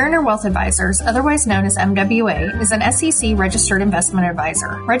 Mariner Wealth Advisors, otherwise known as MWA, is an SEC-registered investment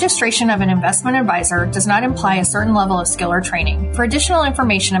advisor. Registration of an investment advisor does not imply a certain level of skill or training. For additional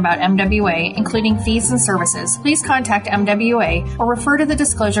information about MWA, including fees and services, please contact MWA or refer to the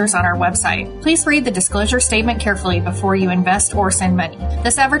disclosures on our website. Please read the disclosure statement carefully before you invest or send money.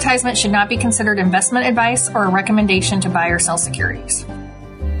 This advertisement should not be considered investment advice or a recommendation to buy or sell securities.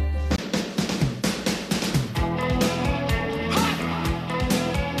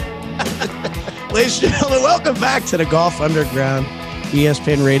 Ladies and gentlemen, welcome back to the Golf Underground,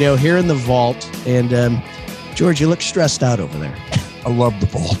 ESPN Radio, here in the vault. And George, you look stressed out over there. I love the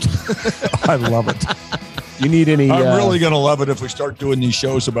vault. I love it. You need any? I'm really going to love it if we start doing these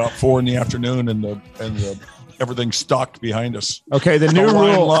shows about 4 p.m. and the everything's stocked behind us. Okay, the new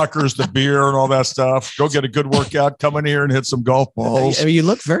rule: lockers, the beer, and all that stuff. Go get a good workout. Come in here and hit some golf balls. I mean, you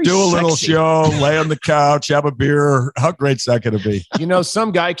look very do a sexy. little show, lay on the couch, have a beer. How great's that going to be? You know,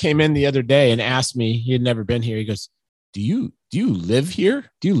 some guy came in the other day and asked me. He had never been here. He goes, "Do you live here?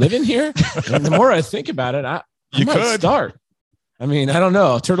 Do you live in here?" And the more I think about it, I might start. I mean, I don't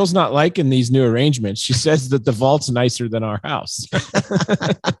know. Turtle's not liking these new arrangements. She says that the vault's nicer than our house.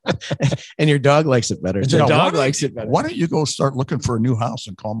 And your dog likes it better. Your dog likes it better. Why don't you go start looking for a new house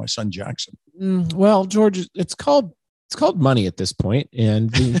and call my son Jackson? Well, George, it's called money at this point, and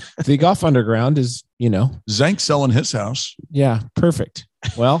the Golf Underground is, Zank's selling his house. Yeah, perfect.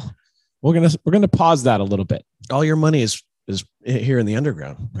 Well, we're gonna pause that a little bit. All your money is here in the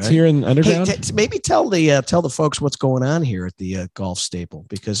underground, right? It's here in underground. Hey, maybe tell the folks what's going on here at the Golf Staple,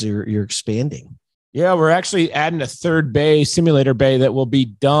 because you're expanding. Yeah, we're actually adding a third bay, simulator bay, that will be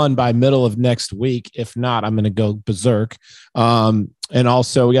done by middle of next week. If not, I'm going to go berserk. And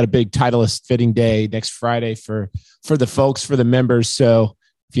also, we got a big Titleist fitting day next Friday for the folks, for the members. So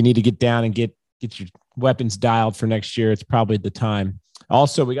if you need to get down and get your weapons dialed for next year, it's probably the time.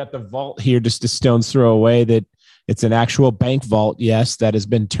 Also, we got the vault here, just a stone's throw away. That it's an actual bank vault, yes, that has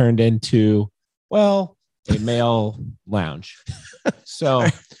been turned into, well, a male lounge. So.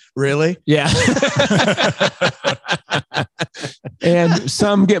 Really? Yeah. And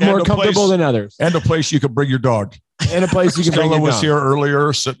some get more comfortable than others. And a place you can bring your dog. And a place you can bring your dog. Stella was here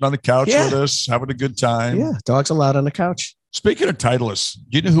earlier, sitting on the couch with us, having a good time. Yeah, dog's allowed on the couch. Speaking of Titleists,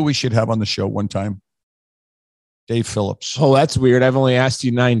 do you know who we should have on the show one time? Dave Phillips. Oh, that's weird. I've only asked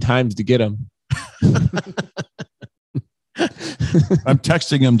you 9 times to get him. I'm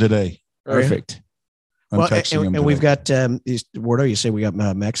texting him today. Perfect. And we've got Wardo. You say we got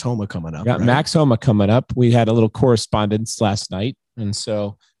Max Homa coming up. We got Max Homa coming up. We had a little correspondence last night, and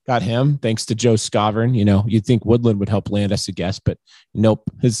so got him thanks to Joe Scovern. You know, you'd think Woodland would help land us a guest, but nope.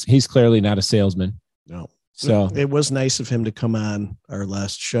 He's clearly not a salesman. No. So it was nice of him to come on our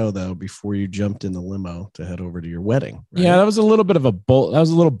last show, though, before you jumped in the limo to head over to your wedding. Right? Yeah, that was a little bit of a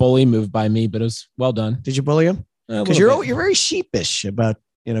little bully move by me, but it was well done. Did you bully him? Because you're very sheepish about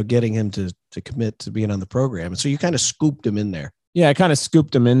getting him to commit to being on the program. And so you kind of scooped him in there. Yeah, I kind of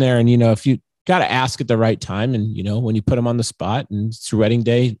scooped him in there. And, if you got to ask at the right time and, when you put him on the spot and it's your wedding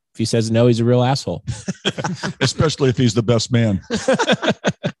day, if he says no, he's a real asshole. Especially if he's the best man.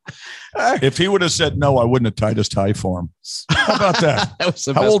 If he would have said no, I wouldn't have tied his tie for him. How about that?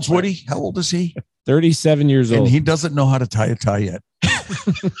 How old's Woody? How old is he? 37 years old. And he doesn't know how to tie a tie yet.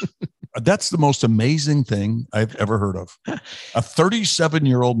 That's the most amazing thing I've ever heard of. A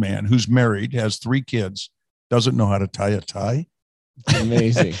 37-year-old man who's married, has 3 kids, doesn't know how to tie a tie.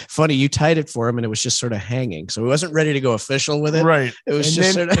 Amazing. Funny, you tied it for him and it was just sort of hanging. So he wasn't ready to go official with it. Right. It was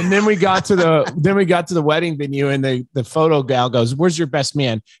and then we got to the wedding venue and the photo gal goes, "Where's your best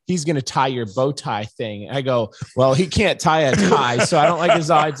man? He's going to tie your bow tie thing." I go, "Well, he can't tie a tie, so I don't like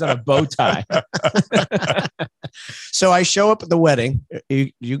his odds on a bow tie." So I show up at the wedding.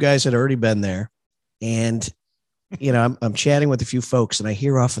 You guys had already been there. And, I'm chatting with a few folks and I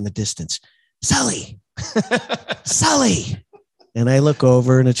hear off in the distance, "Sully, Sully." And I look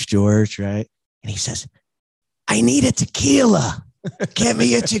over and it's George, right? And he says, "I need a tequila. Get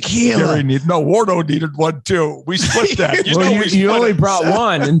me a tequila." Wardo needed one too. We split that. You only brought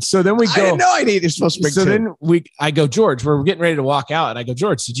one. And so then we go. I didn't know I needed supposed to bring two. Then I go, "George, we're getting ready to walk out." And I go,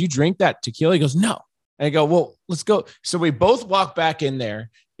 "George, did you drink that tequila?" He goes, "No." And I go, "Well, let's go." So we both walk back in there.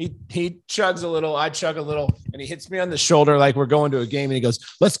 He chugs a little, I chug a little, and he hits me on the shoulder like we're going to a game. And he goes,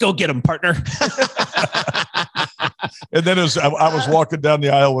 "Let's go get him, partner." And then as I was walking down the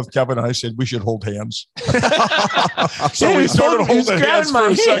aisle with Kevin, I said, "We should hold hands." So we started holding hands for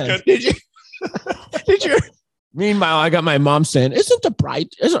a second. Did you? Meanwhile, I got my mom saying, "Isn't the bride?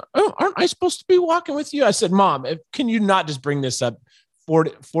 Aren't I supposed to be walking with you?" I said, "Mom, can you not just bring this up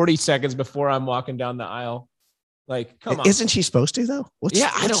 40 seconds before I'm walking down the aisle? Like, come on." Isn't she supposed to though?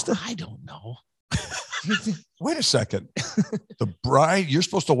 I don't know. Wait a second. The bride, you're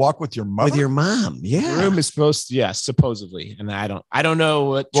supposed to walk with your mother? With your mom, yeah. Groom is supposed to, yes, supposedly. And I don't know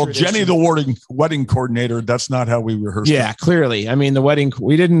what. Well, Jenny, the wedding coordinator, that's not how we rehearsed. Yeah, clearly. I mean, the wedding,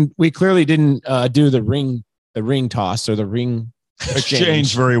 we clearly didn't do the ring toss or the ring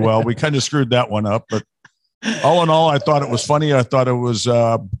exchange very well. We kind of screwed that one up, but all in all, I thought it was funny. I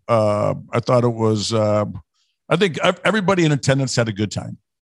think everybody in attendance had a good time.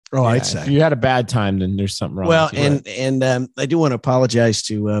 Oh, yeah, I'd say. If you had a bad time, then there's something wrong. Well, and I do want to apologize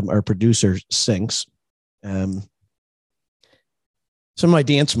to our producer, Sinks. Some of my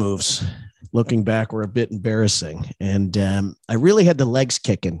dance moves, looking back, were a bit embarrassing. And I really had the legs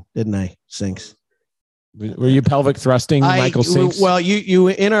kicking, didn't I, Sinks? Were you pelvic thrusting, Michael Sinks? Well, you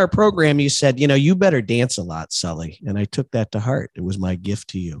in our program, you said, you better dance a lot, Sully. And I took that to heart. It was my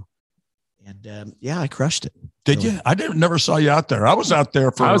gift to you. And I crushed it. Did you? I never saw you out there. I was out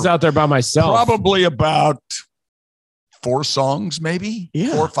there by myself. Probably about 4 songs, maybe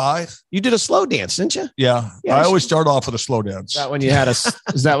 4 or 5. You did a slow dance, didn't you? Yeah. I always start off with a slow dance. Is that when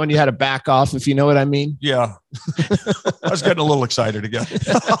you had to back off, if you know what I mean? Yeah. I was getting a little excited again.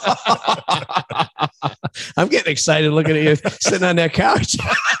 I'm getting excited looking at you sitting on that couch.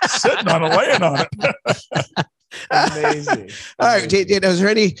 Laying on it. Amazing. All right. Is there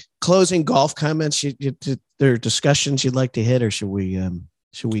any closing golf comments, there are discussions you'd like to hit, or should we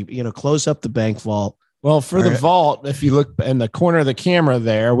Should we, close up the bank vault? Well, for the vault, if you look in the corner of the camera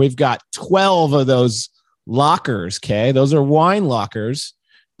there, we've got 12 of those lockers. Okay. Those are wine lockers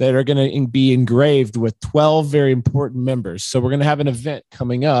that are going to be engraved with 12 very important members. So we're going to have an event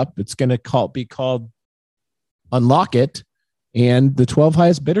coming up. It's going to be called Unlock It. And the 12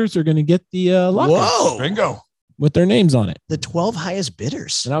 highest bidders are going to get the lockers. Whoa. Bingo. With their names on it. The 12 highest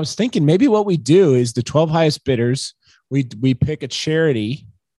bidders. And I was thinking maybe what we do is the 12 highest bidders, we pick a charity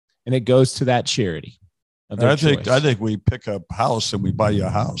and it goes to that charity. I think we pick a house and we buy you a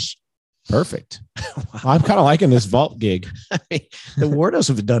house. Perfect. I'm kind of liking this vault gig. The Wardos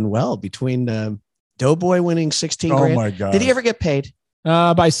have done well between Doughboy winning 16 grand. Oh my God. Did he ever get paid?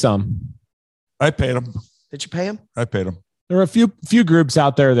 By some. I paid him. Did you pay him? I paid him. There are a few groups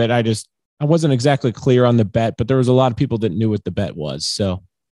out there that I wasn't exactly clear on the bet, but there was a lot of people that knew what the bet was. So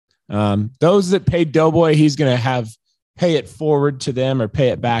those that paid Doughboy, he's going to pay it forward to them or pay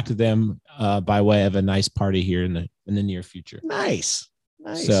it back to them by way of a nice party here in the near future. Nice.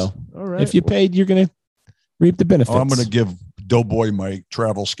 So all right. If you paid, you're going to reap the benefits. I'm going to give Doughboy my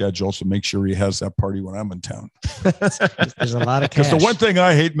travel schedule to make sure he has that party when I'm in town. There's a lot of cash. Because the one thing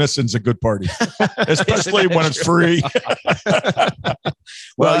I hate missing is a good party, especially when it's free.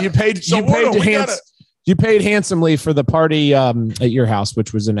 Well, you paid handsomely for the party at your house,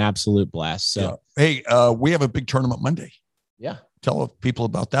 which was an absolute blast. So, Hey, we have a big tournament Monday. Yeah. Tell people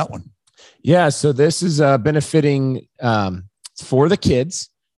about that one. Yeah. So this is benefiting for the kids.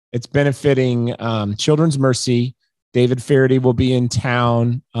 It's benefiting Children's Mercy. David Faraday will be in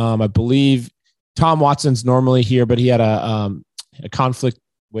town. I believe Tom Watson's normally here, but he had a conflict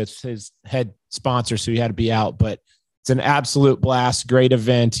with his head sponsor, so he had to be out. But it's an absolute blast, great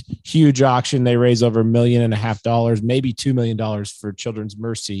event, huge auction. They raise over $1.5 million, maybe $2 million for Children's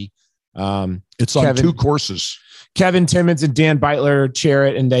Mercy. It's on 2 courses. Kevin Timmons and Dan Beitler chair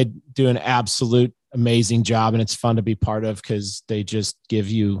it, and they do an absolute amazing job, and it's fun to be part of because they just give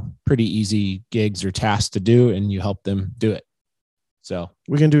you pretty easy gigs or tasks to do, and you help them do it. So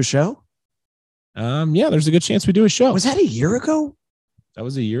we're gonna do a show. Yeah, there's a good chance we do a show. Was that a year ago? That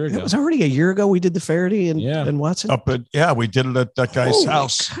was a year ago. It was already a year ago. We did the Faraday and Watson. We did it at that guy's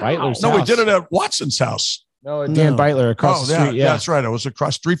house. Beitler's No, house. we did it at Watson's house. No, Dan Beitler across the street. Yeah, that's right. I was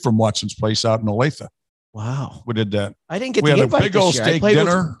across the street from Watson's place out in Olathe. Wow, we did that. I didn't get. We the had a invite big this old year. steak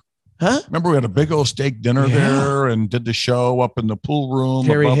dinner. Huh? Remember, we had a big old steak dinner there and did the show up in the pool room.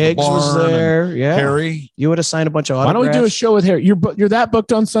 Harry above Higgs the barn was there. Yeah, Harry. You would have signed a bunch of Why autographs. don't we do a show with Harry? You're that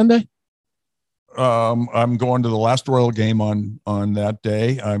booked on Sunday? I'm going to the last Royal game on that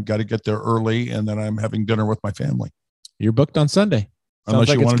day. I've got to get there early, and then I'm having dinner with my family. You're booked on Sunday. Unless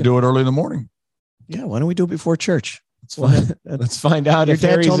you want to do it early in the morning. Yeah, why don't we do it before church? Let's find out. Your if dad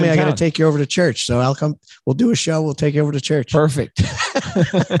Harry's told me in I got to town. take you over to church, so I'll come. We'll do a show. We'll take you over to church. Perfect.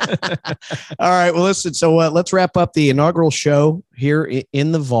 All right. Well, listen. So let's wrap up the inaugural show here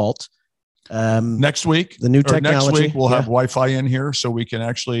in the vault. Next week, the new technology. Next week, we'll have Wi-Fi in here, so we can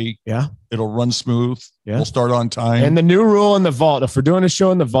actually. Yeah. It'll run smooth. Yeah. We'll start on time. And the new rule in the vault: if we're doing a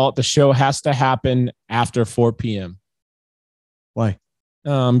show in the vault, the show has to happen after 4 p.m. Why?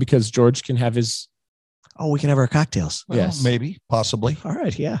 Because George can have his. Oh, we can have our cocktails. Well, yes, maybe, possibly. All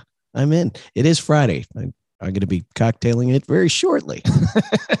right. Yeah, I'm in. It is Friday. I'm going to be cocktailing it very shortly.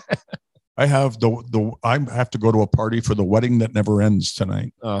 I have I have to go to a party for the wedding that never ends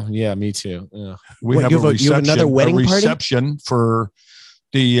tonight. Oh yeah, me too. Yeah. We What, have you a have reception. another wedding party? Reception for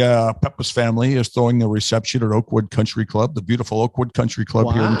the Peppas family is throwing a reception at Oakwood Country Club, the beautiful Oakwood Country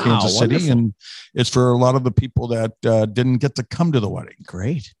Club here in Wow, Kansas City, wonderful. and it's for a lot of the people that didn't get to come to the wedding.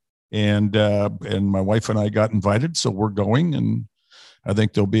 Great. And my wife and I got invited, so we're going, and I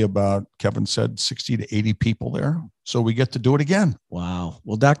think there'll be about, Kevin said, 60 to 80 people there. So we get to do it again. Wow.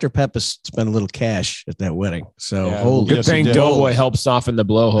 Well, Dr. Peppas spent a little cash at that wedding. So Good Yes, he thing did. Doughboy helped soften the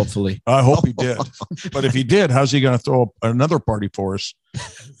blow. Hopefully, I hope he did. But if he did, how's he going to throw another party for us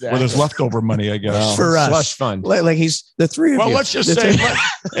with his leftover money, I guess? For us. slush fund. like he's the three of Well, you. let's just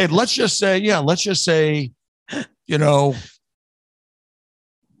say,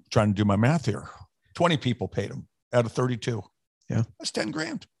 trying to do my math here. 20 people paid him out of 32. Yeah. That's 10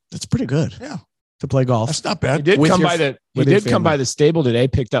 grand. That's pretty good. Yeah. To play golf. That's not He bad. did With come your- by the. He with your did come family. by the stable today.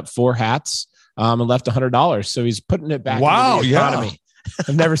 Picked up 4 hats. And left $100. So he's putting it back. Wow, into the yeah. economy.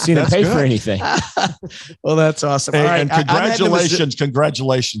 I've never seen him That's pay for good. anything. Well, that's awesome. Hey, All right. and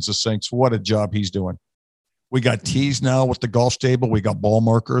congratulations to Sinks. What a job he's doing. We got tees now with the golf stable. We got ball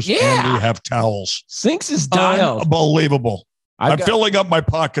markers. Yeah. And we have towels. Sinks is dialed. Unbelievable. I'm got- filling up my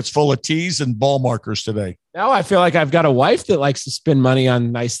pockets full of tees and ball markers today. Now I feel like I've got a wife that likes to spend money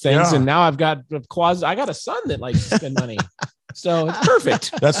on nice things, Yeah. and now I've got I got a son that likes to spend money. So it's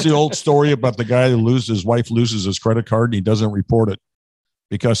perfect. That's the old story about the guy who his wife loses his credit card and he doesn't report it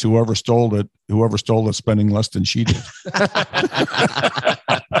because whoever stole it, spending less than she did.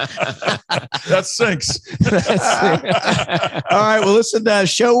 That sinks. All right. Well, listen,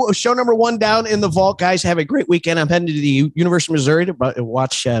 show number 1 down in the vault, guys. Have a great weekend. I'm heading to the University of Missouri to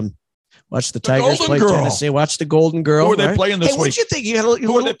watch the Tigers play Tennessee. Watch the Golden Girl. Who are they playing this week? What'd you think?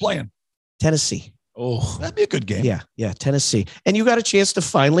 Who are they playing? Tennessee. Oh, that'd be a good game. Yeah, Tennessee. And you got a chance to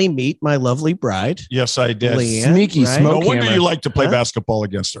finally meet my lovely bride. Yes, I did. Leanne, Sneaky right? smoke. No wonder you like to play basketball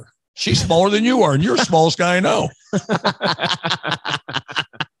against her. She's smaller than you are, and you're the smallest guy I know.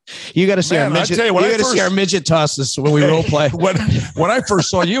 You got to see our midget. You got to see our midget tosses when we role play. When I first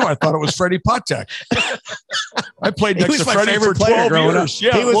saw you, I thought it was Freddie Patek. I played next to Freddie for 12 years.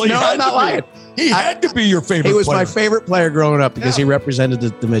 Yeah, I'm not lying. He had to be your favorite. He was player. my favorite player growing up because he represented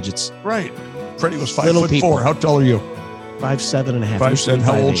the midgets. Right. Freddie was 5'4". How tall are you? 5'7.5".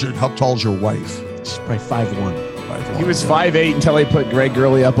 5'7". How tall's your wife? She's probably 5'1". He was 5'8" until he put Greg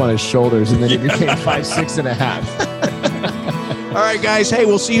Gurley up on his shoulders, and then he became 5'6.5". All right, guys. Hey,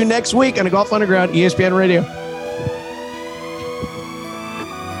 we'll see you next week on the Golf Underground, ESPN Radio.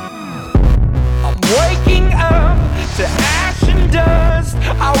 I'm waking up to ash and dust.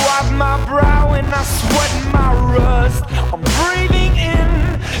 I wipe my brow and I sweat my